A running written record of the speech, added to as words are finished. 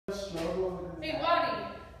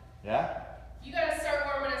Yeah? You gotta start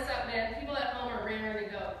warming us up, man. People at home are raring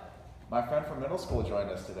to go. My friend from middle school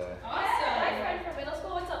joined us today. Awesome. Yeah, my friend from middle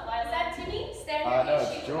school. What's up, Lila? Is that Timmy? Standard No,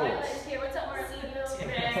 issue. it's Jules. Lila is here. What's up, Marcelino?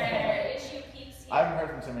 Standard issue peeps here. I haven't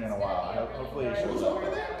heard from Timmy in a while. Hopefully he shows up.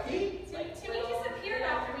 Timmy disappeared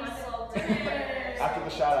after we sold. After the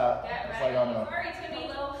shout out, it's like, oh no. Sorry,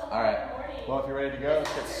 Timmy. Alright, well if you're ready to go,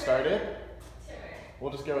 let's get started.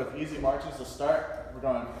 We'll just go with easy marches to start. We're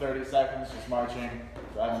going 30 seconds, just marching,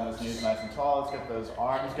 driving those knees nice and tall. Let's get those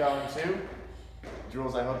arms going too.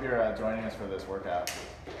 Jules, I hope you're joining us for this workout. So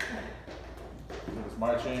just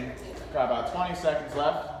marching. Got about 20 seconds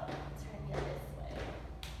left.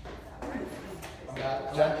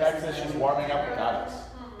 Jen Texas, she's warming up. Got us.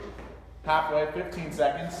 Halfway, 15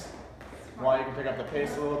 seconds. While you can pick up the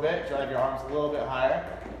pace a little bit, drive your arms a little bit higher.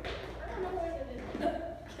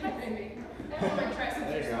 There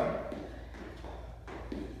you go.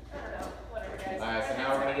 Alright, so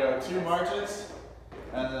now we're going to go 2 marches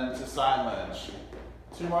and then to side lunge.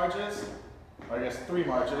 2 marches, or I guess 3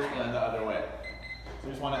 marches, and then the other way. So you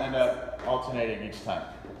just want to end up alternating each time.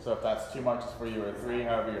 So if that's 2 marches for you or 3,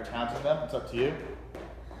 however you're counting them, it's up to you.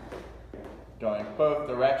 Going both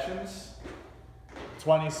directions.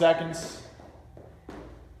 20 seconds.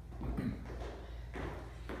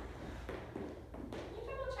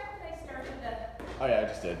 Oh yeah, I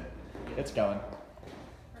just did. It's going.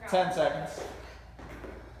 10 seconds.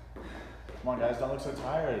 Come on guys, don't look so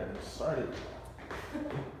tired. Just started.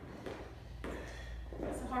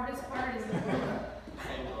 That's the hardest part is the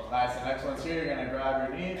warm-up. Nice, the next one's here. You're gonna grab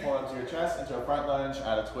your knee, pull up to your chest into a front lunge,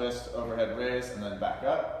 add a twist, overhead raise, and then back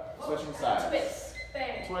up. Switching sides. Twist.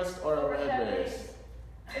 Bang. Twist or overhead raise.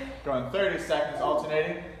 Going 30 seconds,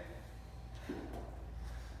 alternating.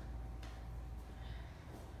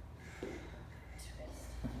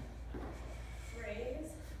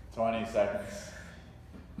 20 seconds.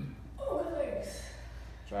 Oh, my legs.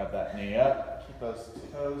 Drive that knee up. Keep those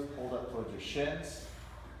toes pulled up towards your shins.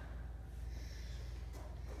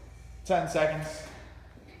 10 seconds.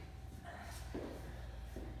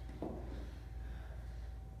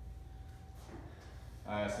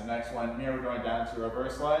 Alright, so next one here, we're going down to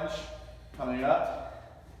reverse lunge. Coming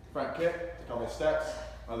up, front kick, couple steps,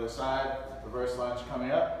 other side, reverse lunge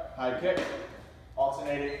coming up, high kick,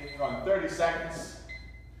 alternating, going 30 seconds.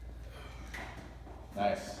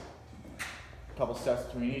 Nice. A couple steps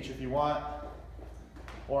between each if you want,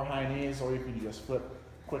 or high knees, or you can just flip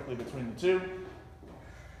quickly between the two.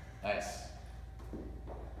 Nice.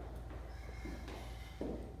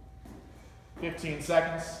 15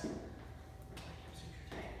 seconds.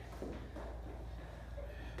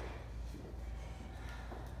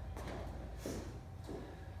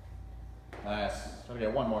 Nice. Try to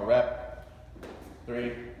get one more rep.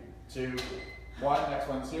 3, 2, 1. Next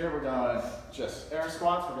one's here. We're going just air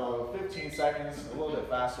squats. We're going 15 seconds, a little bit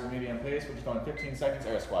faster, medium pace. We're just going 15 seconds,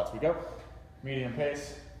 air squats. We go. Medium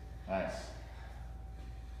pace. Nice.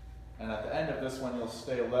 And at the end of this one, you'll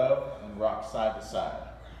stay low and rock side to side.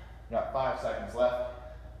 We got 5 seconds left.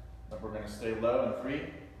 But we're going to stay low in 3,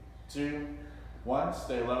 2, 1.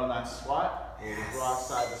 Stay low in that squat. We'll just rock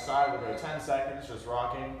side to side. We'll go 10 seconds, just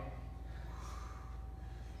rocking.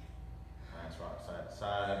 Nice, rock side to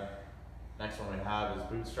side. Next one we have is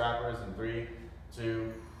bootstrappers in 3,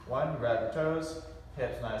 2, 1. Grab your toes,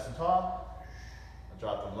 hips nice and tall.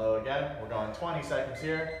 Drop them low again. We're going 20 seconds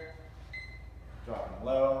here. Dropping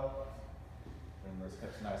low. Bring those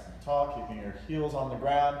hips nice and tall, keeping your heels on the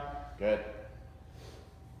ground. Good.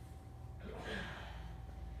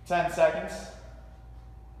 10 seconds.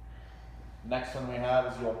 Next one we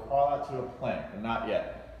have is you'll crawl out to a plank, but not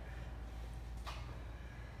yet.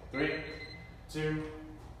 3, 2,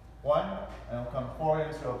 1, and we'll come forward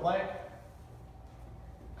into a plank.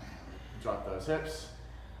 Drop those hips.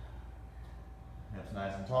 Hips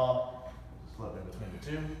nice and tall. Just flip in between the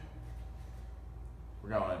two. We're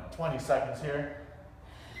going 20 seconds here.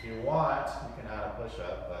 If you want, you can add a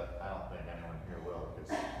push-up, but I don't think anyone here will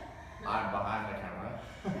because I'm behind the camera.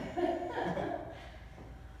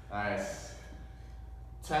 Nice.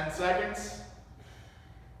 10 seconds.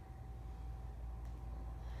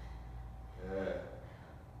 Good.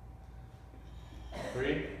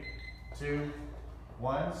 3, 2,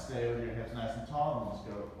 1. Stay with your hips nice and tall, and let's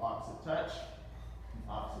go opposite touch.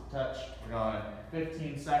 Opposite touch. We're going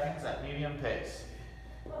 15 seconds at medium pace.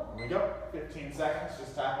 Here we go. 15 seconds,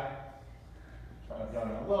 just tapping. Trying to go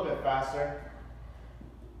a little bit faster.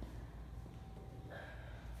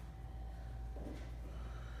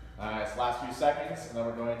 Nice, last few seconds, and then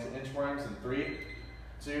we're going to inchworms in 3,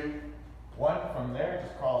 2, 1. From there,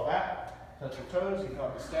 just crawl back, touch your toes, you come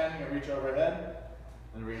up to standing and reach overhead,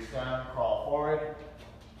 then reach down, crawl forward,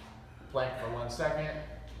 plank for 1 second,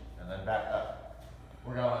 and then back up.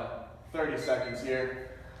 We're going 30 seconds here,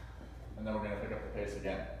 and then we're going to pick up the pace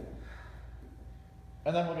again.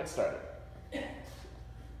 And then we'll get started.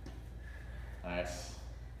 Nice.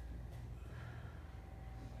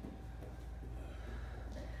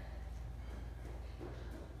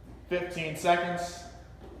 "15 seconds.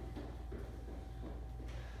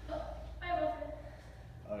 Bye, Wilfred.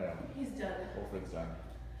 Oh yeah, He's done. Wilfred's done.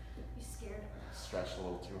 You scared? Stretched a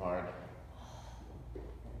little too hard.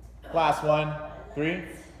 Last one. 3,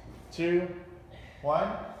 2, 1,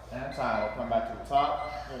 and time. We'll come back to the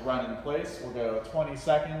top. We'll run in place. We'll go 20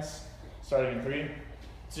 seconds, starting in 3,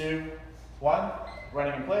 2, 1.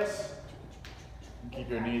 Running in place. And keep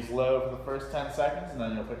your knees low for the first 10 seconds, and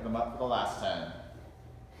then you'll pick them up for the last 10.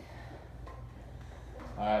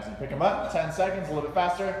 All right, so you pick them up, 10 seconds, a little bit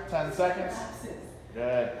faster, 10 seconds.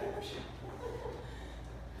 Good.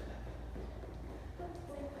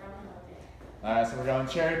 All right, so we're going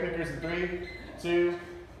cherry pickers in 3, 2,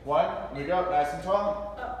 1. We go, nice and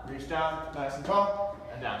tall. Reach down, nice and tall,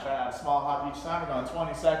 and down. Try to add a small hop each time. We're going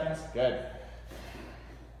 20 seconds. Good.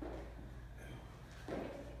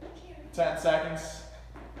 10 seconds.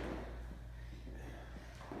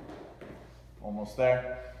 Almost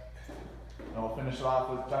there. And we'll finish it off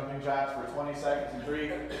with jumping jacks for 20 seconds in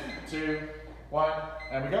 3, 2, 1.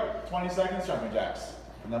 And we go. 20 seconds, jumping jacks.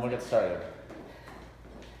 And then we'll get started.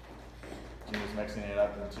 Gina's mixing it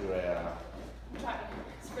up into a,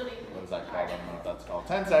 It's really what is that called? I don't know what that's called.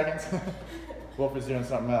 10 seconds. Wolf is doing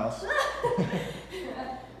something else.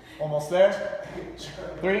 Almost there.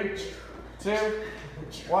 3, 2,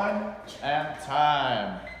 1, and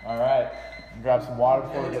time. All right. Grab some water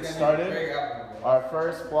before we get started. Our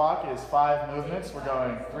first block is 5 movements. We're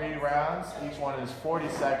going 3 rounds. Each one is 40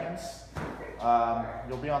 seconds.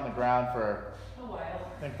 You'll be on the ground for,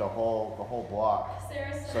 I think, the whole block.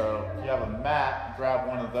 So if you have a mat, grab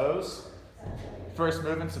one of those. First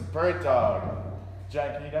movement's a bird dog.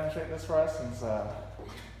 Jen, can you demonstrate this for us, since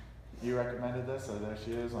you recommended this? So there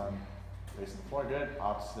she is on facing the floor. Good.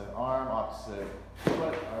 Opposite arm, opposite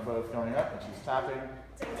foot are both going up, and she's tapping.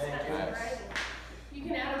 Nice. You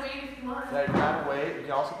can add a weight if you want. Yeah, you can add a weight. You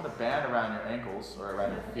can also put a band around your ankles or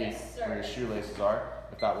around your feet, where your shoelaces are,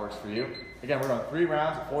 if that works for you. Again, we're going 3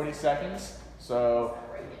 rounds at 40 seconds. So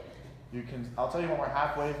you can, I'll tell you when we're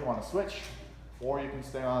halfway if you want to switch, or you can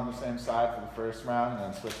stay on the same side for the first round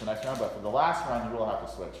and then switch the next round. But for the last round, you will have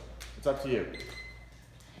to switch. It's up to you.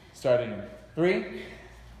 Starting in 3,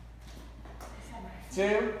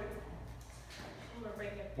 2,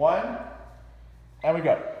 1, and we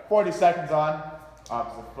go. 40 seconds on.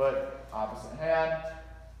 Opposite foot, opposite hand.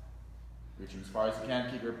 Reaching as far as you can.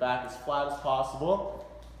 Keep your back as flat as possible.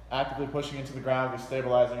 Actively pushing into the ground with your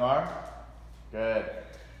stabilizing arm. Good.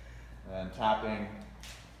 And tapping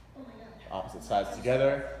opposite sides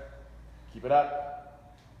together. Keep it up.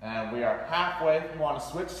 And we are halfway. If you want to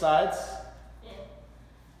switch sides.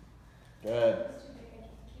 Good.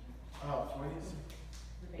 Oh, 20?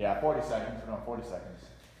 Yeah, 40 seconds. We're going 40 seconds.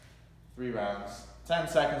 3 rounds. 10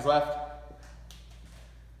 seconds left.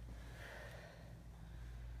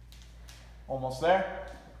 Almost there.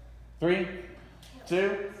 3,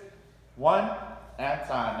 2, 1, and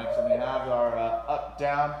time. Next one we have our up,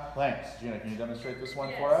 down planks. Gina, can you demonstrate this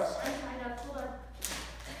one for us? I'm trying to. Hold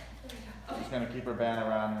on. She's going to keep her band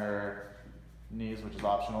around her knees, which is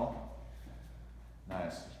optional.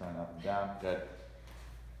 Nice. Just running up and down. Good.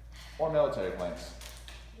 Or military planks.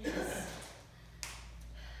 Yes.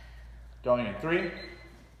 Going in 3,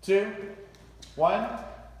 2, 1,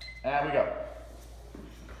 and we go.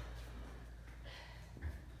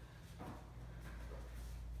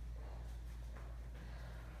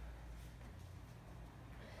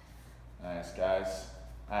 Nice, guys.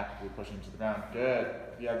 Actively pushing to the ground. Good.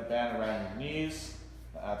 If you have the band around your knees,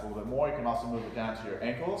 that adds a little bit more. You can also move it down to your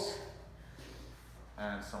ankles.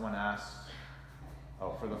 And someone asked,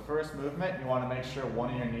 oh, for the first movement, you want to make sure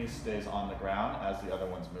one of your knees stays on the ground as the other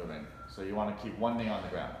one's moving. So you want to keep one knee on the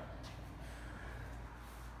ground.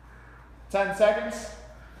 10 seconds.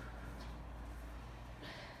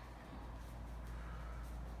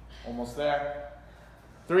 Almost there.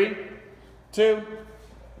 3, 2,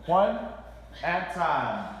 1, and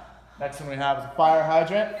time. Next one we have is a fire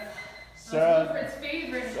hydrant. Sarah, Wilfred's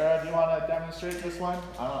favorite. Sarah, do you want to demonstrate this one?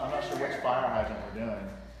 I'm not sure which fire hydrant we're doing.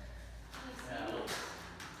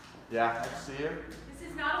 Yeah, I can see you. This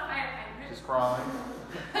is not a fire hydrant. Just crawling.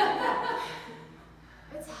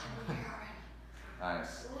 It's hot in here already.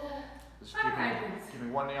 Nice. Just Fire hydrants.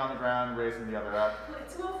 keeping one knee on the ground, raising the other up.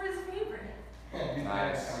 It's Wilfred's favorite.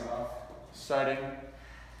 Nice. Starting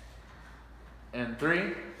in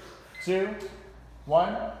 3, 2,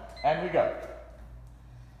 1, and we go.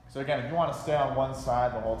 So again, if you want to stay on one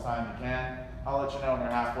side the whole time, you can. I'll let you know when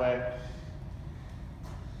you're halfway.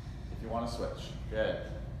 If you want to switch. Good.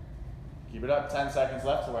 Keep it up, 10 seconds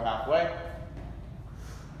left till we're halfway.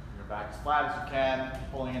 Your back as flat as you can,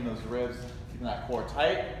 pulling in those ribs, keeping that core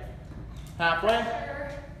tight. Halfway.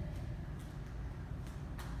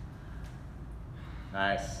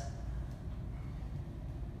 Nice.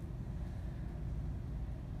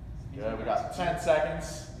 Good, we got 10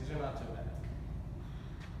 seconds. These are not too bad.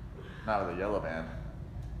 Not with a yellow band.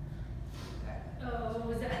 Oh, what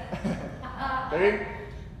was that? 3,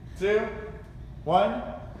 2, 1,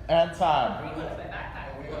 and time. Reload my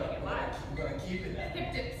backpack. We're gonna keep it that way.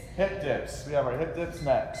 Hip dips. Hip dips. We have our hip dips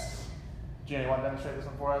next. Gina, you want to demonstrate this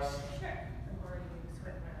one for us? Sure. I'm already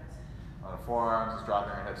sweating my eyes. On the forearms, just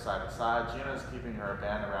dropping her hips side to side. Gina's keeping her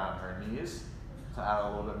band around her knees to add a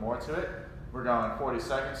little bit more to it. We're going 40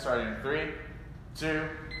 seconds, starting in 3, 2,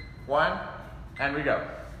 1, and we go.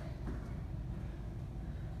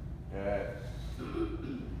 Good.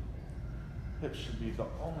 Hips should be the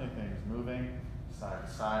only things moving, side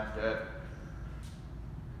to side. Good.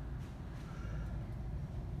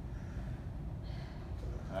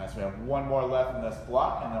 Nice. We have one more left in this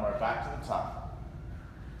block, and then we're back to the top.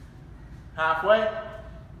 Halfway.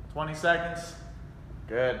 20 seconds.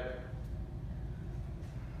 Good.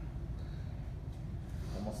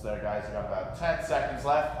 Almost there, guys. You got about 10 seconds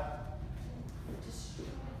left.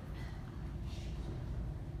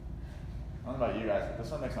 I don't know about you guys, but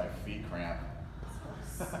this one makes my feet cramp.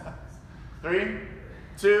 3,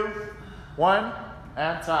 2, 1,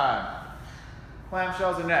 and time. Clam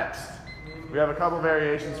shells are next. We have a couple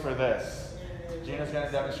variations for this. Gina's going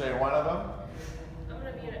to demonstrate one of them. I'm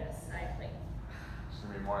going to be in a side plank. She's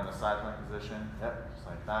going to be more in the side plank position. Yep, just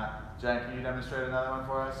like that. Jen, can you demonstrate another one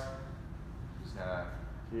for us? Just going to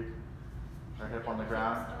keep her hip on the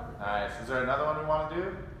ground. Nice. Is there another one we want to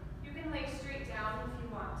do? You can lay straight down if you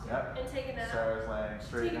want to. Yep. And take a nap. Sarah's laying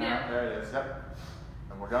straight Take a down. nap. There it is. Yep.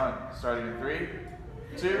 And we're going. Starting in 3,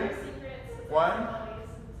 2, Secrets. 1,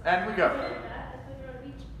 and we go.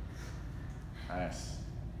 Nice.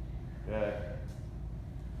 Good.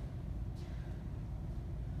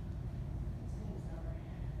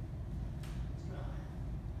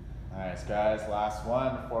 Nice, guys. Last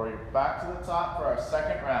one before we get back to the top for our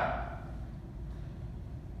second round.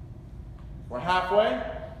 We're halfway.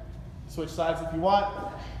 Switch sides if you want.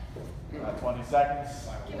 20 seconds.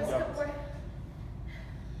 Give us a couple more. Can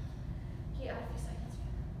you add a few seconds?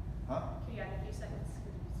 Huh? Can you add a few seconds?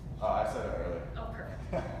 Oh, I said it earlier. Oh, perfect.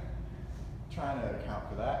 Trying to account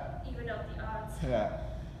for that. Even out the odds. Yeah.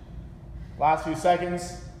 Last few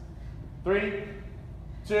seconds. 3,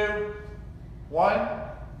 2, 1,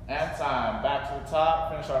 and time. Back to the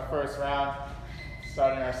top. Finish our first round.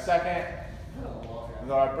 Starting our second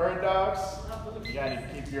with our bird dogs. Again, you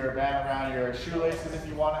can keep your band around your shoelaces. If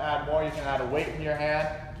you want to add more, you can add a weight in your hand.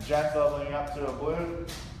 Jen's leveling up to a blue.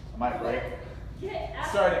 I might break.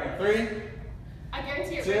 Starting in 3, I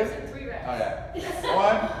guarantee it 2, breaks in 3 reps. oh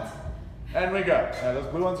yeah, 1, and we go. Yeah, those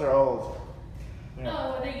blue ones are old. Yeah.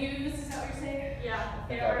 Oh, they used, is that what you're saying? Yeah,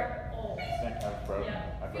 they think are old. I think I've broken.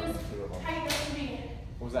 Yeah. I've broken Feels 2 of them. tight to me.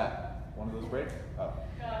 What was that? One of those break? Oh.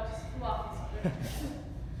 Just come off.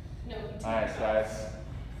 No. Nice, guys.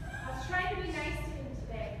 I was trying to be nice to him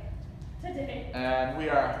today. And we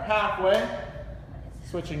are halfway.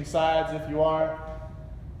 Switching sides if you are.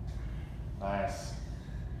 Nice.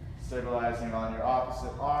 Stabilizing on your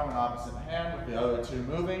opposite arm and opposite hand with the other 2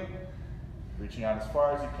 moving. Reaching out as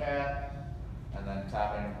far as you can. And then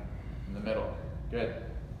tapping in the middle. Good.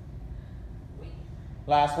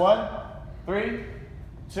 Last one. 3,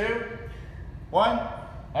 2, 1,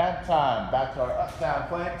 and time. Back to our up-down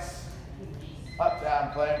planks.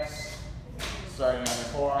 Up-down planks. Starting on your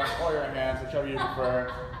forearms or your hands, whichever you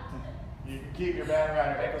prefer. You can keep your band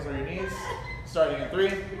around your ankles or your knees. Starting in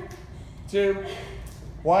 3, 2,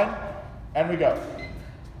 1, and we go.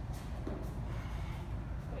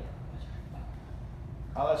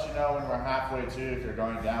 I'll let you know when we're halfway too. If you're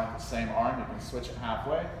going down with the same arm, you can switch it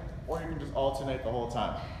halfway, or you can just alternate the whole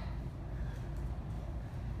time.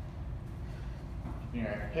 Keeping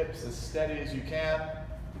your hips as steady as you can.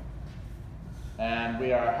 And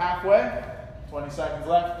we are halfway. 20 seconds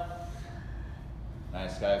left.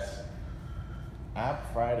 Nice, guys. Ab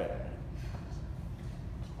Friday.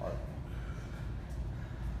 Hard.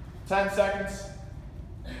 10 seconds.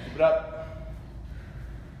 Keep it up.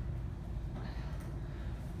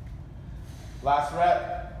 Last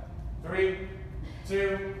rep. 3,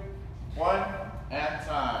 2, 1, and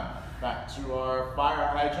time. Back to our fire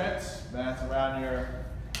hydrants. Bands around your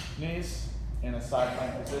knees in a side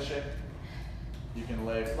plank position. You can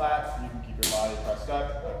lay flat, you can keep your body pressed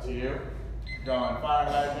up to you. Going fire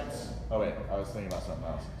hydrants. Oh wait, I was thinking about something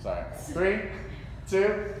else. Sorry. 3,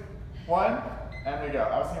 2, 1, and we go.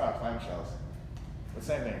 I was thinking about clam shells. The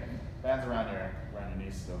same thing. Bands around your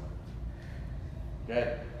knees still.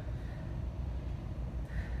 Good.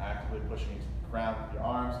 Actively pushing into the ground with your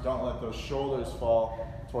arms. Don't let those shoulders fall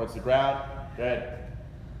towards the ground. Good.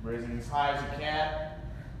 Raising as high as you can.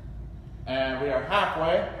 And we are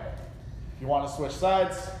halfway. If you want to switch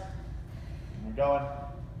sides, we're going.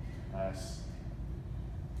 Nice.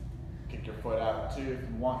 Kick your foot out too if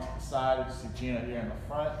you want to the side. You see Gina here in the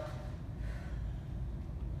front.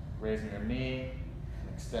 Raising your knee and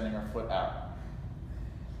extending her foot out.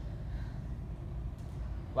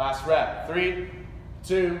 Last rep. 3,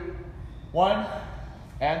 2, 1,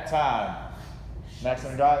 and time. Next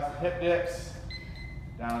one, guys, hip dips.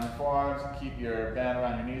 Down on your forearms. Keep your band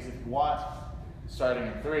around your knees if you want. Starting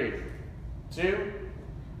in 3, 2,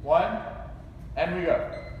 1, and we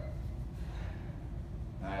go.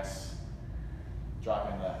 Nice.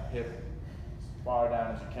 Dropping the hip as far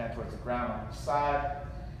down as you can towards the ground on each side.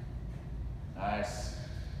 Nice.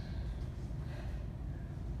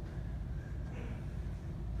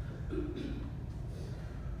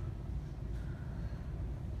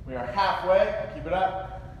 We are halfway. Keep it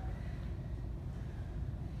up.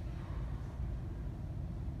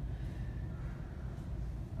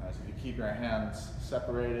 Nice. If you keep your hands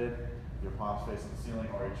separated, your palms facing the ceiling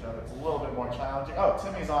or each other, it's a little bit more challenging. Oh,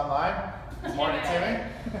 Timmy's online. Good morning, Timmy.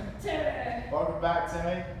 Welcome back,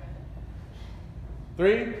 Timmy.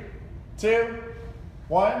 3, 2,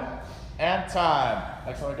 1, and time.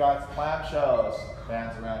 Next one we got is clam shells.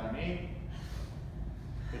 Bands around your knee.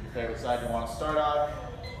 Pick your favorite side you want to start on.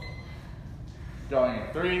 Going in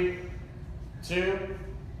 3, 2,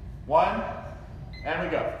 1, and we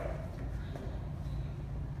go.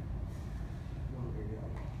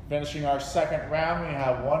 Finishing our second round, we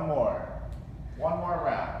have one more. One more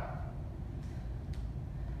round.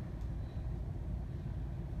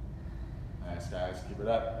 Nice, guys, keep it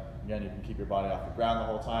up. Again, you can keep your body off the ground the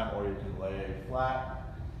whole time, or you can lay flat.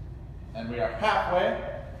 And we are halfway,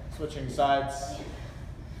 switching sides.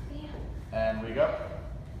 And we go.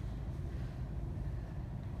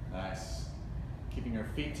 Nice. Keeping your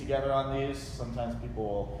feet together on these. Sometimes people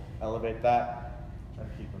will elevate that. Try to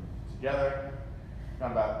keep them together.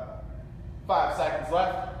 Got about 5 seconds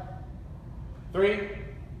left. 3,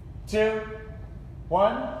 2,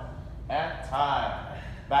 1, and time.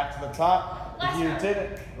 Back to the top. If you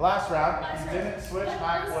didn't, last round, if you didn't switch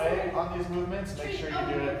halfway on these movements, make sure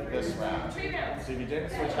you do it this round. So if you didn't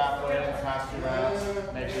switch halfway in the past 2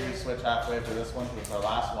 rounds, make sure you switch halfway for this one, because it's our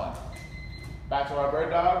last one. Back to our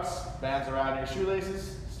bird dogs. Bands around your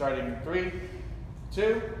shoelaces. Starting in 3,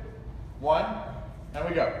 2, 1, and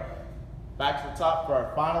we go. Back to the top for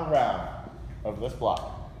our final round of this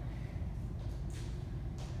block.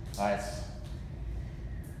 Nice.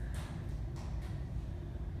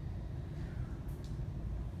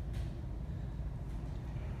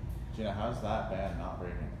 Gina, how's that band not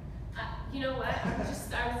breaking? You know what? I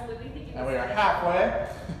was literally thinking. And we are halfway.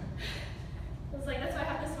 I was like, that's why I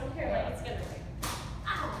have this one here. Like, it's gonna break.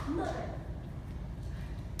 Ow, mother.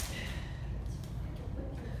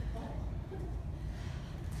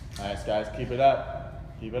 Nice, guys. Keep it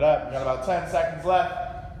up. Keep it up. You got about 10 seconds left.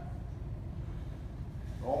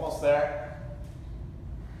 Almost there.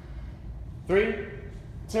 3,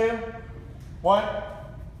 2, 1,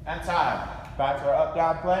 and time. Back to our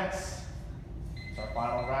up-down planks. It's our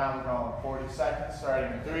final round. We're going 40 seconds,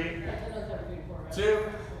 starting in 3, 2,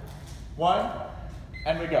 1,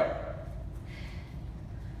 and we go.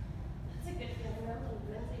 That's a good feeling. When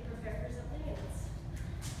mentally prepare for something, it's.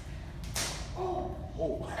 Oh.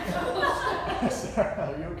 Oh.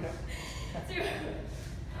 Sarah, are you okay? Dude.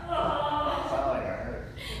 Sound like I hurt.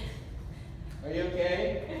 Are you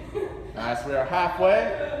okay? Nice. We are halfway.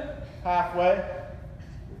 Halfway.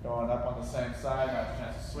 We're going up on the same side. Now it's a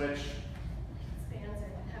chance to switch. These bands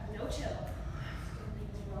have no chill.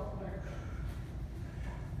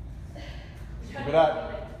 Keep it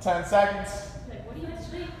up. 10 seconds. Like, what do you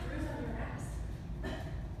actually bruise on your ass?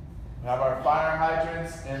 We have our fire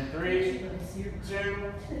hydrants in 3,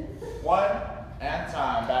 2, 1, and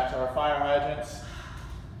time. Back to our fire hydrants.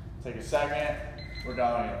 Take a second. We're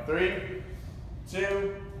going in 3,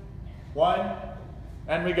 2, 1,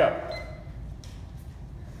 and we go.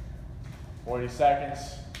 40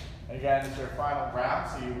 seconds. And again, it's your final round,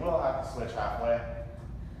 so you will have to switch halfway.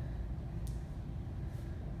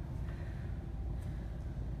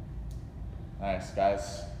 Nice,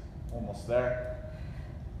 guys. Almost there.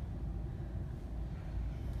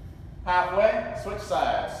 Halfway, switch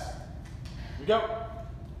sides. We go.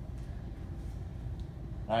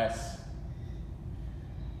 Nice. I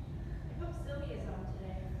hope Sylvia's on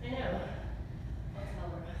today. I know. I'll tell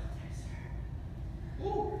her.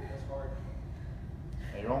 Ooh, that's hard.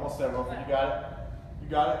 Hey, you're almost there, Wilfred. You got it. You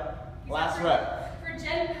got it. Last rep. For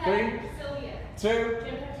Jen Peck, 3, Sylvia. 2,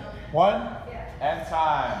 Jen Peck's on. 1, Yeah. and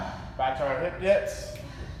time. Back to our hip dips.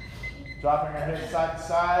 Dropping our hips side to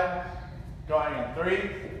side. Going in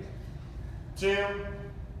 3, 2,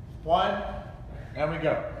 1, and we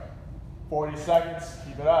go. 40 seconds,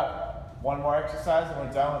 keep it up. One more exercise and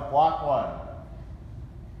we're done with block 1.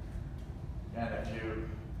 And if you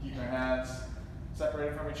keep your hands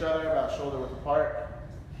separated from each other, about shoulder width apart,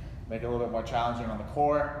 make it a little bit more challenging on the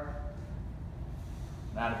core.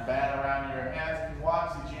 Add a band around your hands if you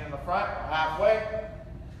want. See Gene in the front, halfway.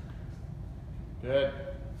 Good.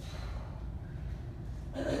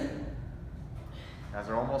 Guys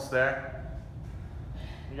are almost there.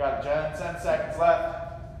 You got it, Jen. 10 seconds left.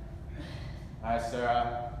 Nice,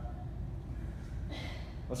 Sarah.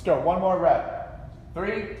 Let's go. One more rep.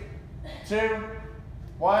 3, 2,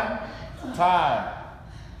 1. Time.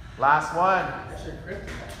 Last one. That's your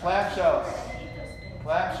kryptonite. Clam shells. I hate those things.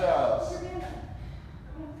 Clam shells.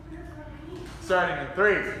 Starting in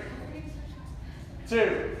 3,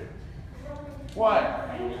 2, 1,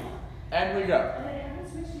 and we go.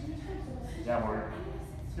 Yeah, we're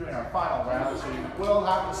doing our final round, so you will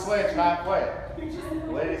have to switch halfway.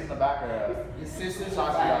 The ladies in the back are Your sister's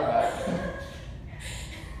talking about that.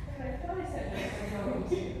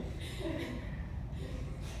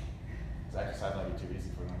 This exercise might be too easy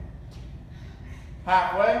for them.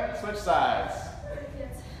 Halfway, switch sides.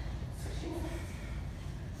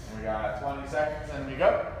 And we got 20 seconds and we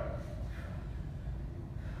go.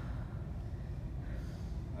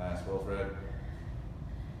 Nice, Wilfred.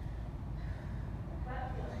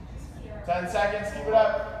 10 seconds, keep it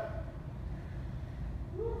up.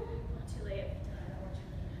 Not too late. I don't want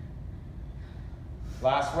you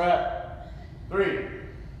Last rep. 3,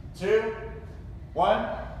 2, 1,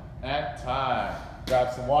 and time.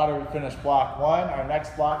 Grab some water, we finished block 1. Our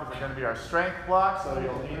next block is going to be our strength block, so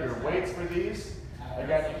you'll need your weights for these.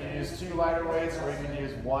 Again, you can use 2 lighter weights or you can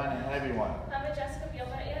use 1 heavy one. Haven't Jessica feel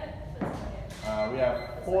that yet? Let's see it. We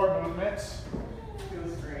have 4 movements.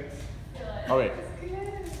 Feels great. Feel it. Oh wait.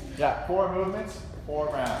 Yeah, 4 movements, 4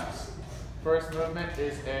 rounds. First movement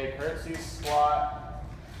is a curtsy squat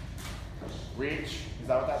reach. Is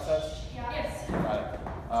that what that says? Yes. Got it.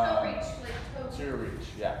 Toe reach, like toe. Toe reach,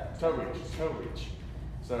 yeah. Toe reach.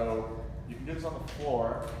 So you can do this on the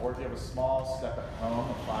floor, or if you have a small step at home,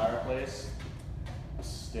 a fireplace, a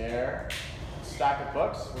stair, a stack of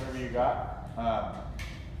books, whatever you got.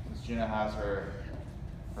 Since Gina has her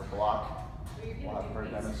block, we'll have her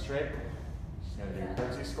demonstrate. She's going to do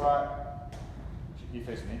curtsy squat. You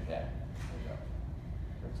face me? Yeah. There you go.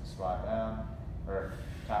 Curtsy squat down, or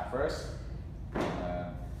tap first, and then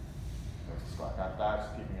curtsy squat. Got that.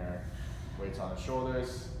 Just keeping her weights on the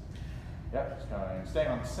shoulders. Yep, just going, staying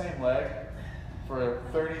on the same leg for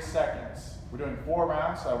 30 seconds. We're doing 4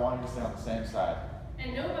 rounds, so I want you to stay on the same side.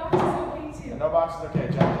 And no box is okay too. And no box is okay.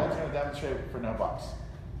 Jen's going to demonstrate for no box.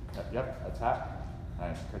 Yep, a tap.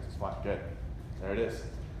 Nice, curtsy squat, good. There it is.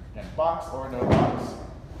 Again, box or no box.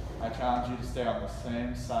 I challenge you to stay on the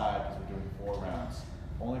same side because we're doing 4 rounds.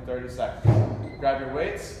 Only 30 seconds. Grab your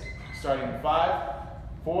weights, starting in 5,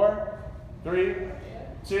 4, 3,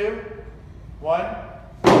 2, 1,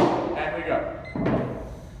 and we go.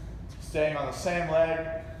 Staying on the same leg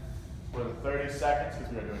for the 30 seconds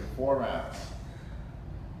because we are doing 4 rounds.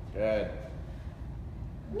 Good.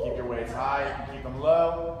 Keep your weights high, you can keep them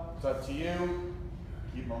low, it's up to you.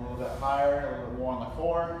 Keep them a little bit higher, a little bit more on the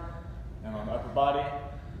core and on the upper body.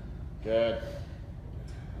 Good.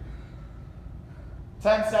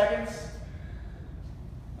 10 seconds.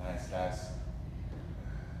 Nice, guys.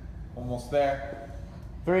 Almost there.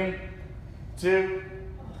 3, 2,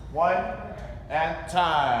 1, and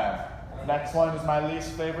time. Next one is my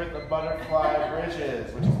least favorite, the butterfly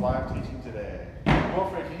bridges, which is why I'm teaching today.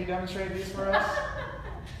 Wilfred, can you demonstrate these for us?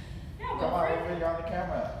 Yeah, Come on, Wilfred, you're on the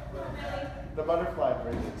camera. Really? The butterfly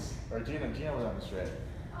bridges. Or Gina will demonstrate.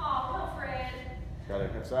 Oh, Wilfred. Got our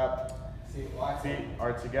hips up. See, watch Feet it.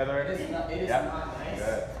 are together. It is not Yep. nice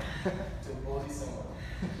Good. to bully someone.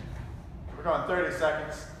 We're going 30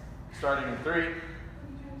 seconds, starting in 3,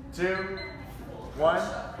 2, 1,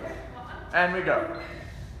 and we go.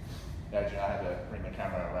 Yeah, Gina, I had to bring the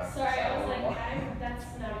camera around. Sorry, I was a little like, more. that's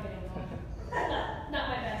not a good angle. Not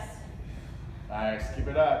my best. Nice, keep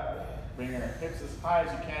it up. Bring your hips as high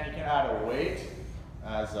as you can. You can add a weight,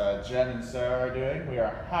 as Jen and Sarah are doing. We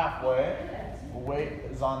are halfway. The weight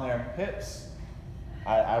is on their hips.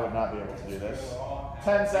 I would not be able to do this.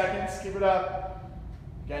 10 seconds, keep it up.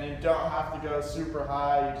 Again, you don't have to go super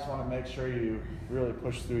high. You just want to make sure you really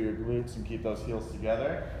push through your glutes and keep those heels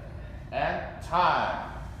together. And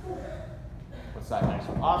time. What's that next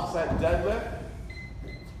one? Offset deadlift.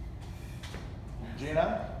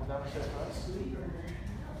 Gina, will demonstrate for us.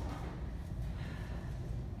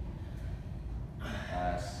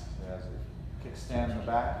 Nice. There's a kickstand in the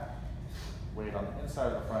back. Weight on the inside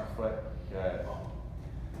of the front foot. Good.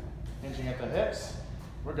 Hinging at the hips.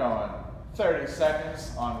 We're going 30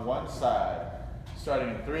 seconds on one side. Starting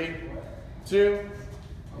in 3, 2,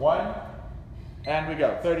 1, and we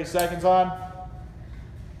go. 30 seconds on.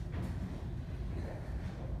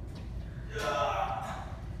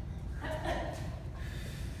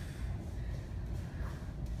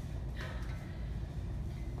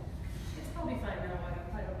 It's probably fine now.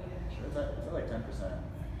 I don't need it. Sure, is that like 10%?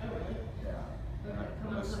 Oh, really? Yeah. Okay,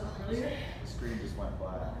 come on, come on. The screen just went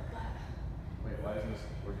black. Wait, why is this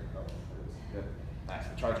working? Oh, it is. Good. Nice,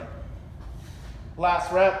 we're charging.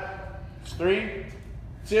 Last rep. 3,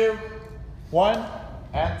 2, 1,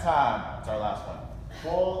 and time. That's our last one.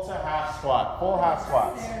 Full to half squat. Full half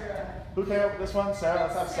squats. Who came up with this one? Sarah.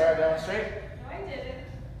 Let's have Sarah demonstrate. No, I did it.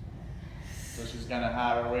 So she's gonna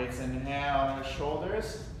have her weights in hand on her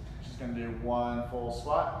shoulders. She's gonna do one full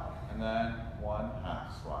squat and then one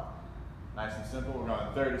half squat. Nice and simple. We're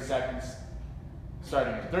going 30 seconds.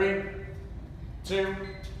 Starting in 3, 2,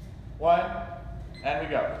 1, and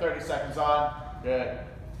we go. 30 seconds on. Good.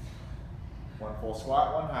 One full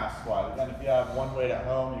squat, one half squat. Again, if you have one weight at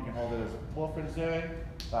home, you can hold it as Wilfred is doing.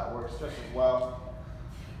 That works just as well.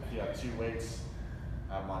 If you have 2 weights,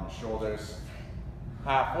 have them on your shoulders.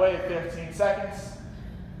 Halfway, 15 seconds.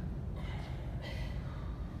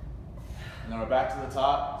 And then we're back to the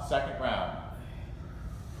top, second round.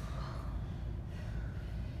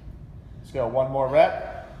 Let's go, one more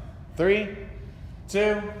rep. 3,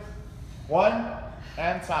 2, 1,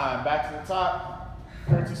 and time. Back to the top,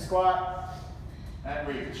 curtsy squat, and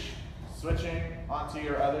reach. Switching onto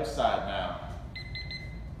your other side now.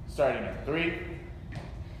 Starting in 3,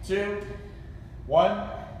 2, 1,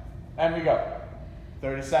 and we go.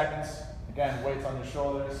 30 seconds. Again, weights on your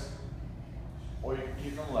shoulders, or you can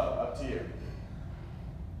keep them low, up to you.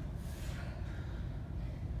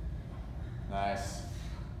 Nice.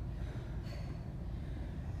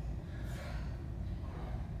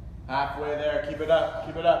 Halfway there, keep it up,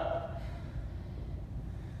 keep it up.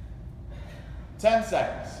 10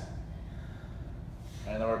 seconds.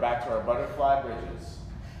 And then we're back to our butterfly bridges.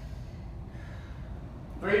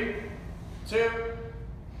 3, 2,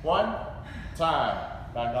 1, time.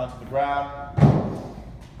 Back onto the ground.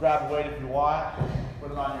 Grab a weight if you want.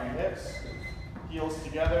 Put it on your hips. Heels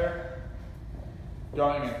together.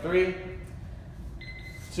 Going in 3,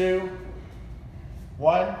 2,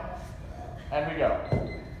 1, and we go.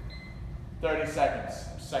 30 seconds,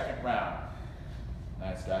 second round.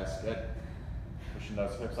 Nice, guys, good. Pushing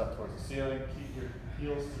those hips up towards the ceiling. Keep your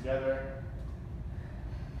heels together.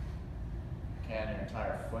 Can your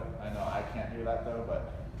entire foot. I know I can't do that though,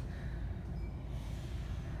 but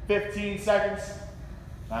 15 seconds.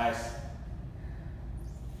 Nice.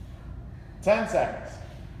 10 seconds.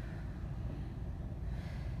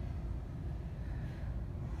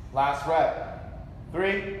 Last rep.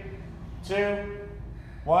 3, 2,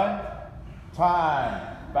 1.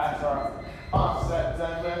 Time. Back to our offset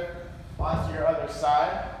deadlift. Onto your other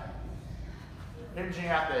side. Hinging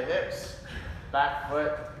at the hips. Back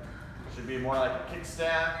foot should be more like a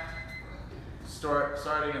kickstand.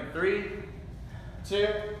 Starting in 3, 2,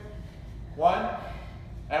 1,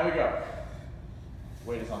 and we go.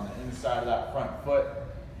 Weight is on the inside of that front foot.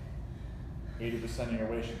 80% of your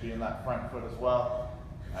weight should be in that front foot as well.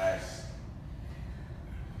 Nice.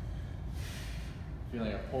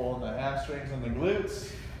 Feeling a pull in the hamstrings and the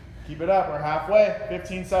glutes. Keep it up, we're halfway.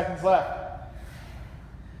 15 seconds left.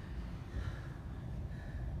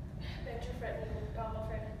 Bend your front knee,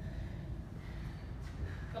 Wilfred.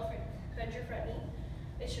 Wilfred, bend your front knee.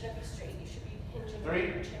 It shouldn't be straight. You should be hinging 3,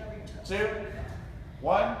 your chin over your toes. 2,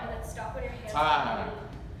 1. And then stop when your hands Time.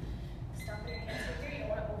 Stop when your hands hit here. You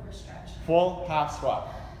don't want to overstretch. Full half squat.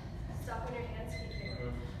 Stop when your hands hit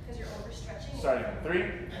here. Because you're overstretching. Starting in 3,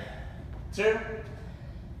 2,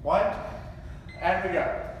 1, and we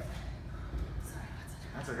go.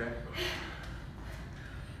 Sorry, That's okay.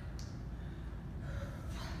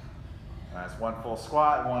 Nice, one full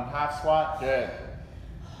squat, one half squat, good.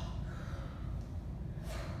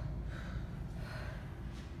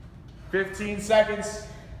 "15 seconds,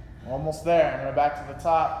 almost there, and we're back to the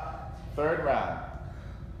top, third round.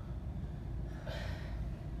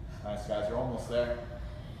 Nice guys, you're almost there.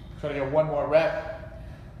 Try to get one more rep.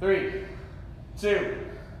 3, 2,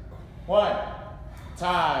 1.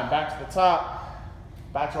 Time. Back to the top.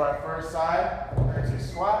 Back to our first side. Curtsy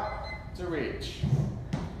squat to reach.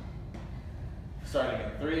 Starting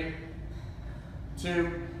in 3,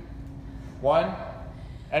 2, 1,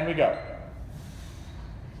 and we go.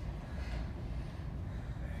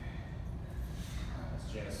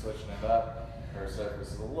 Gina's switching it up. Her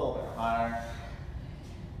surface is a little bit higher.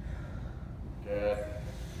 Good.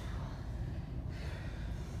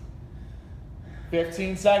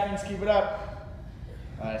 15 seconds, keep it up.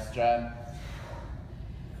 Nice, Jen.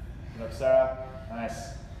 Good up, Sarah. Nice.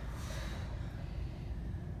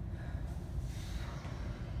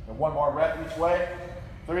 And one more rep each way.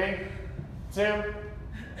 3, 2,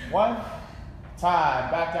 1.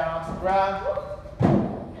 Time. Back down onto the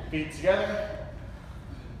ground. Feet together.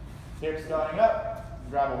 Hips going up.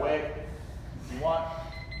 Grab a weight if you want.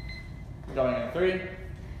 Going in 3,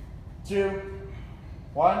 2,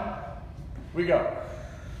 1. We go.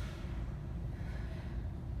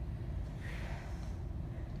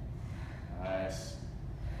 Nice.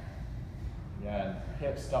 Again,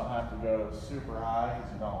 hips don't have to go super high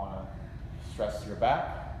because you don't want to stress your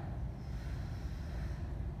back.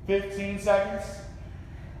 15 seconds.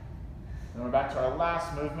 Then we're back to our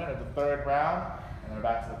last movement of the third round, and then we're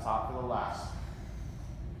back to the top for the last.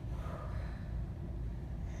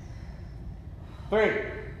 3,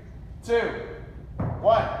 2,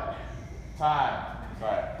 1. Time.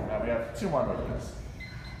 Alright, now we have 2 more movements.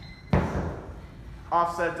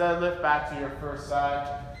 Offset deadlift, back to your first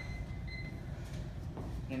side.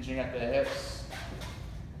 Hinging at the hips.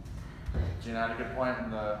 Gina had a good point in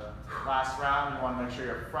the last round. You want to make sure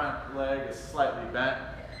your front leg is slightly bent.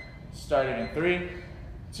 Starting in 3,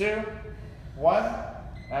 2, 1,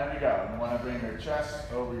 and we go. You want to bring your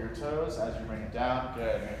chest over your toes as you bring it down.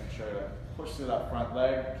 Good, making sure to push through that front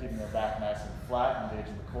leg, keeping your back nice and flat,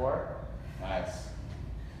 engaging the core. Nice.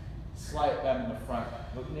 Slight bend in the front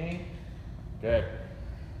knee. Good.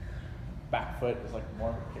 Back foot is like more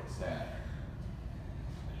of a kickstand.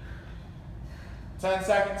 10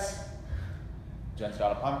 seconds. Jen's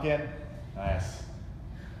got a pumpkin. Nice.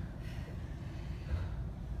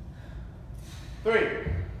 3,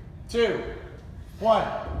 2, 1.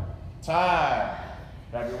 Time.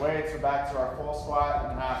 Grab your weights. We're back to our full squat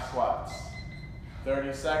and half squats.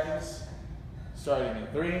 30 seconds. Starting in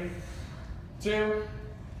 3, 2,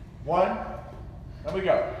 1, and we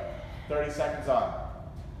go. 30 seconds on.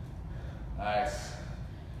 Nice.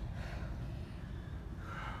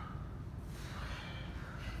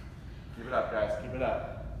 Keep it up, guys. Keep it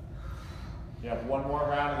up. You have one more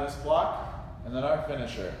round of this block, and then our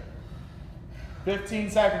finisher.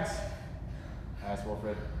 15 seconds. Nice,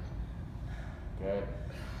 Wilfred. Good.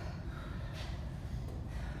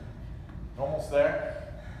 Almost there.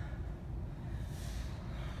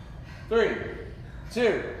 3,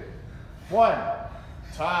 2, 1.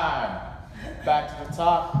 Time. Back to the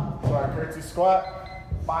top to our curtsy squat.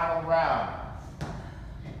 Final round.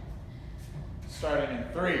 Starting in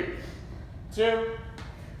 3, 2,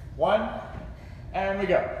 1, and we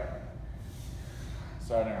go.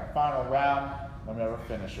 Starting our final round, then we have a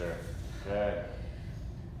finisher. Good.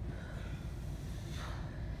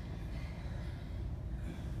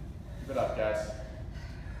 Keep it up, guys.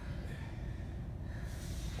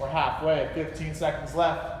 We're halfway, 15 seconds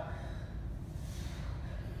left.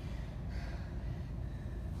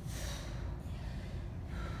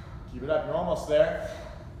 Keep it up, you're almost there.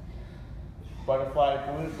 Butterfly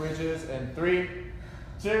glute bridges in 3,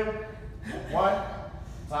 2, 1.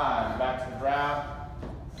 Time. Back to the ground.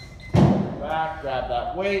 Back, grab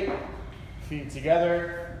that weight. Feet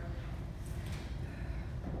together.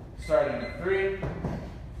 Starting in 3,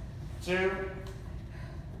 2,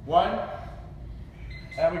 1.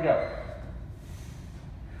 And we go.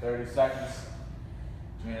 30 seconds.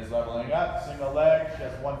 Gina's leveling up, single leg. She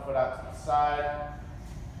has one foot out to the side.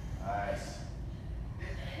 Nice.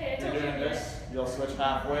 If you're doing this, you'll switch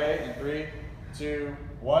halfway in 3, 2,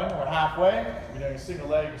 1. We're halfway. You're doing a single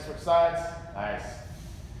leg, you switch sides. Nice.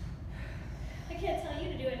 I can't tell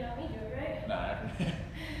you to do it, not me do it, right?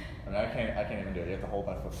 Nah, I can't even do it. You have to hold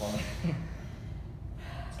my foot for me.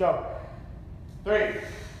 Let's go. 3,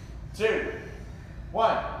 2,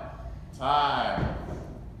 1. Time.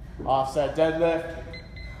 Offset deadlift.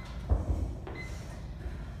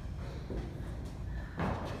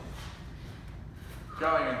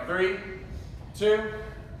 Going in 3, 2,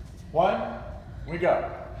 1. We go.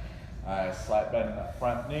 Nice. Slight bend in the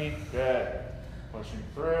front knee. Good. Pushing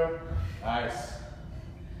through. Nice.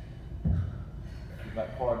 Keep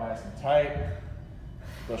that core nice and tight.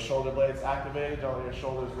 Those shoulder blades activated. Don't let your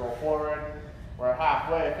shoulders roll forward. We're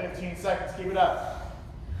halfway. 15 seconds. Keep it up.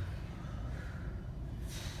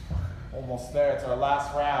 Almost there, it's our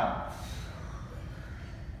last round.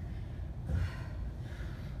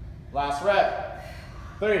 Last rep.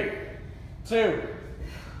 3, 2,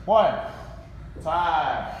 1.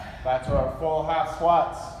 Time. Back to our full half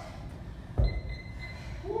squats.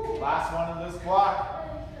 Last one in this block.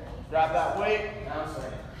 Grab that weight.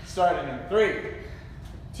 Starting in 3,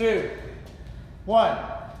 2, 1.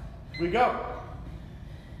 We go.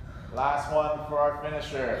 Last one for our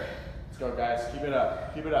finisher. Let's go, guys. Keep it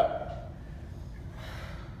up. Keep it up.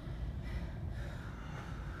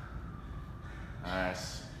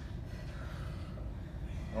 Nice.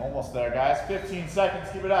 Almost there, guys. 15 seconds.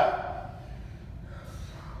 Keep it up.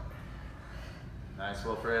 Nice,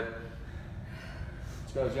 Wilfred.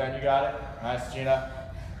 Let's go, Jen. You got it. Nice, Gina.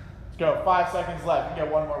 Let's go. 5 seconds left. You can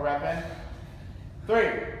get one more rep in.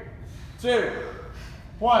 3, 2,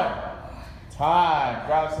 1. Time.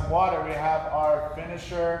 Grab some water. We have our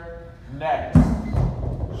finisher next.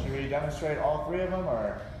 Should we demonstrate all 3 of them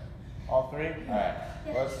or all 3? All right.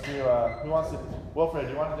 Let's do, who wants to, Wilfred,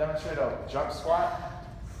 do you want to demonstrate a jump squat?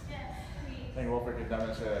 Yes, please. I think Wilfred could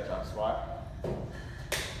demonstrate a jump squat.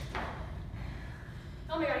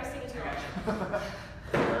 Oh my god, he's singing too much.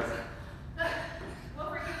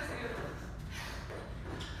 Wilfred, give us a good one.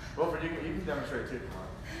 Wilfred, you can demonstrate too.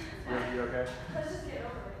 Come on. You okay? Let's just get over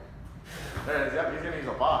it. There it is. Yep, he's going to use a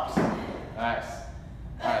box. Nice.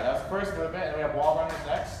 All right, that's the first movement, and we have wall runners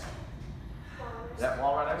next. Yep,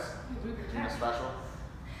 wall runners. Gina special.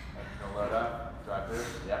 Gonna load up, drive through.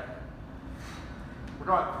 Yep. We're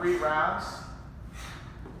going 3 rounds.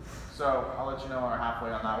 So I'll let you know when we're halfway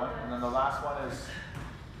on that one. And then the last one is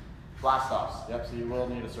blast offs. Yep, so you will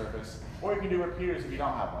need a surface. Or you can do repeaters if you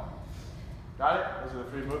don't have one. Got it? Those are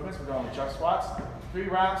the 3 movements. We're going with jump squats. 3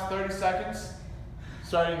 rounds, 30 seconds.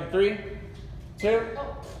 Starting in 3, 2,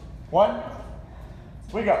 1.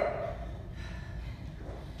 We go.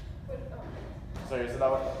 So you said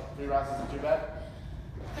that one, 3 rounds isn't too bad?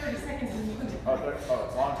 30 seconds is good. Oh, it's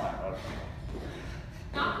a long time. Oh.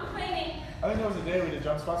 Not complaining. I think there was a day we did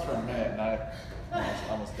jump squats for a minute and I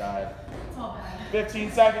almost died. It's all bad.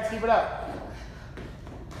 15 seconds, keep it up.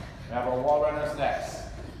 We have our wall runners next.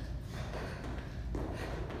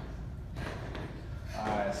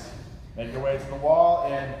 Nice. Make your way to the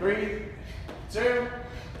wall in 3, 2,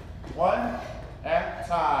 1, and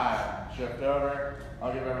time. Shift over.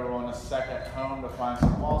 I'll give everyone a second home to find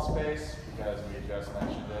some wall space because we just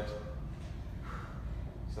mentioned it.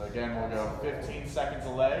 So again, we'll go 15 seconds a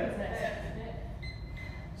leg.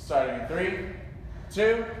 Starting in 3,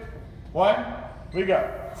 2, 1, we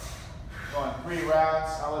go. Going 3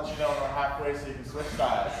 rounds. I'll let you know when we're halfway so you can switch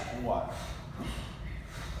sides if you want.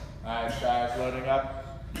 Nice, guys, loading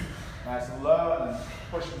up. Nice and low and then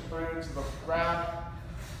pushing through to the ground.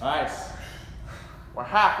 Nice. We're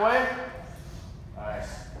halfway. Nice.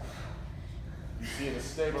 You see the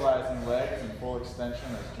stabilizing legs in full extension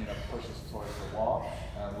as Gina pushes towards the wall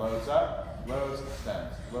and loads up, loads,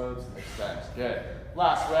 extends, loads, extends. Good.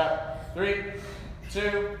 Last rep. 3,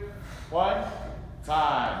 2, 1.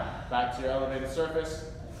 Time. Back to your elevated surface.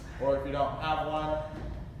 Or if you don't have one,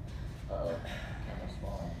 camera's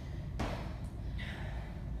falling.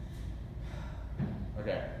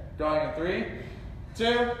 Okay. Going in 3,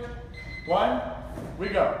 2, 1. We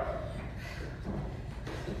go.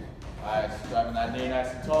 Nice, driving that knee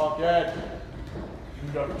nice and tall, good. You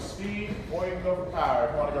can go for speed or you can go for power.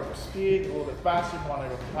 If you want to go for speed, a little bit faster. If you want to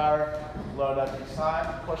go for power, load up each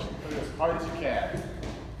time, push it through as hard as you can.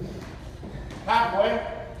 Halfway.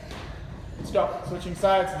 Let's go. Switching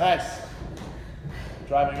sides, nice.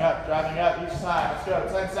 Driving up each time. Let's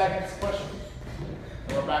go, 10 seconds, push.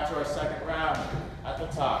 And we're back to our second round at the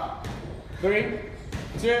top. 3,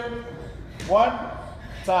 2, 1.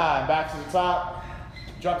 Time, back to the top.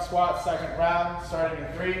 Jump squat, second round, starting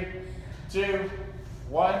in 3, 2,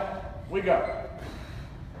 1, we go.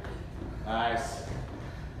 Nice.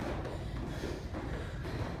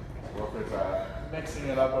 Wilfred's mixing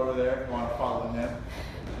it up over there if you want to follow him.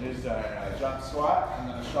 Use a jump squat and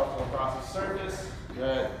then a shuffle across the surface.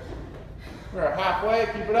 Good. We're halfway,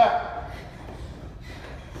 keep it up.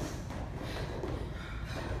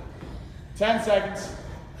 10 seconds.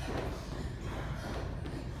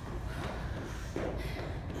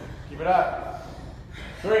 Keep it up.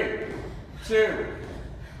 3, 2,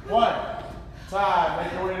 1. Time.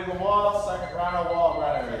 Make your way to the wall. Second round of wall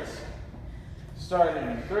runners. Starting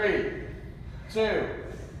in 3, 2,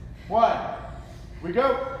 1. We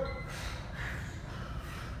go.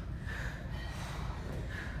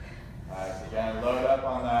 Nice. Again, load up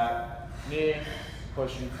on that knee.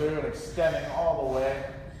 Pushing through and extending all the way.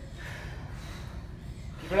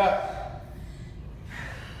 Keep it up.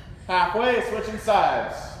 Halfway, switching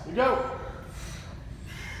sides. We go.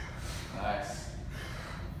 Nice.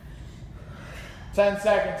 10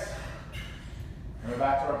 seconds. We're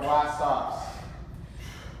back to our blast stops.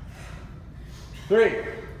 3,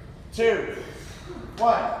 2,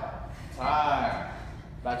 1. Time.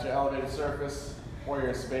 Back to your elevated surface or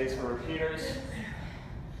your space for repeaters.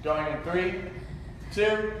 Going in 3,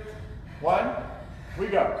 2, 1. We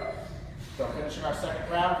go. So finishing our second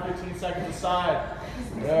round, 15 seconds aside.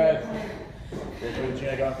 Good. Good,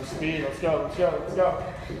 Gina, going for speed. Let's go, let's go, let's go.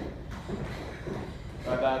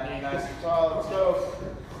 Got that knee nice and tall, let's go.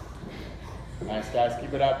 Nice, guys,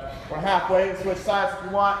 keep it up. We're halfway, switch sides if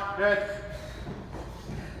you want. Good.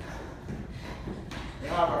 We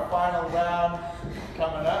have our final round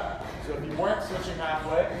coming up. So if you weren't switching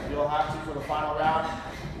halfway, you'll have to for the final round,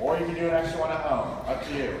 or you can do an extra one at home. Up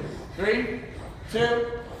to you. 3, 2,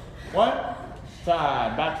 1.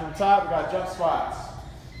 Time. Back to the top, we got jump squats.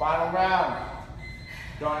 Final round.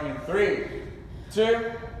 Going in 3,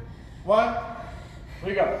 2, 1.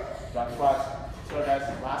 We go. Jump squats. Let's go,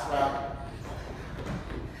 guys. Last round.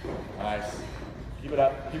 Nice. Keep it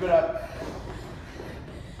up. Keep it up.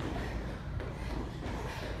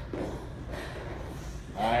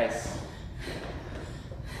 Nice.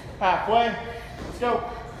 Halfway. Let's go.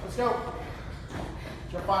 Let's go.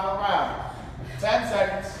 It's your final round. 10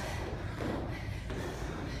 seconds.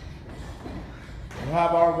 We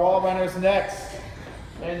have our wall runners next.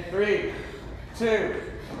 In 3, 2,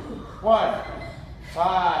 1.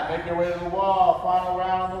 Time. Make your way to the wall. Final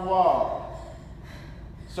round on the wall.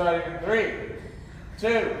 Starting in 3,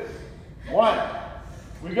 2, 1.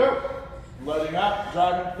 We go. Loading up,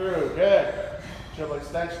 driving through. Good. Triple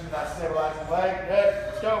extension, that stabilizing leg. Good.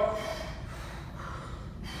 Let's go.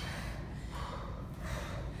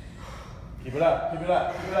 Keep it up, keep it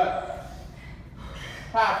up, keep it up.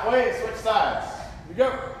 Halfway, switch sides. We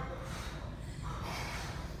go.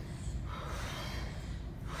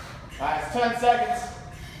 Nice, 10 seconds.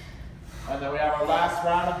 And then we have our last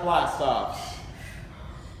round of blast offs.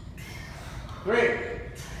 3,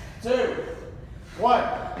 2, 1.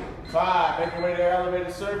 Time. Make your way to your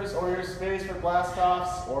elevated surface or your space for blast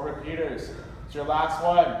offs or repeaters. It's your last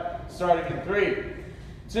one. Starting in 3,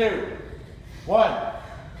 2, 1.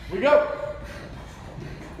 We go.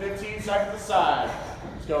 15 seconds aside.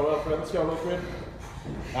 Let's go, Wilfred. Let's go, Wilfred.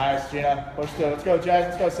 Nice, Gina. Push through. Let's go, Jen.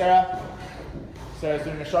 Let's go, Sarah. Sarah's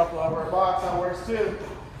doing a shuffle over a box. That works too.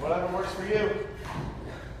 Whatever works for you.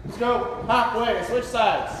 Let's go. Halfway. Switch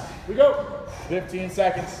sides. We go. 15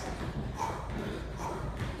 seconds.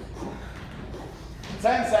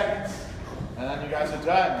 10 seconds. And then you guys are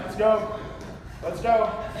done. Let's go. Let's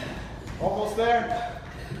go. Almost there.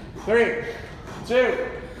 3, 2,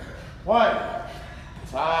 1.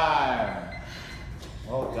 Time.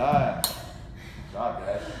 Well done. Good job,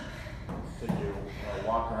 guys. Take you a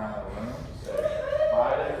walk around the room. Just say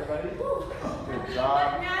bye to everybody. Good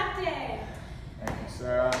job.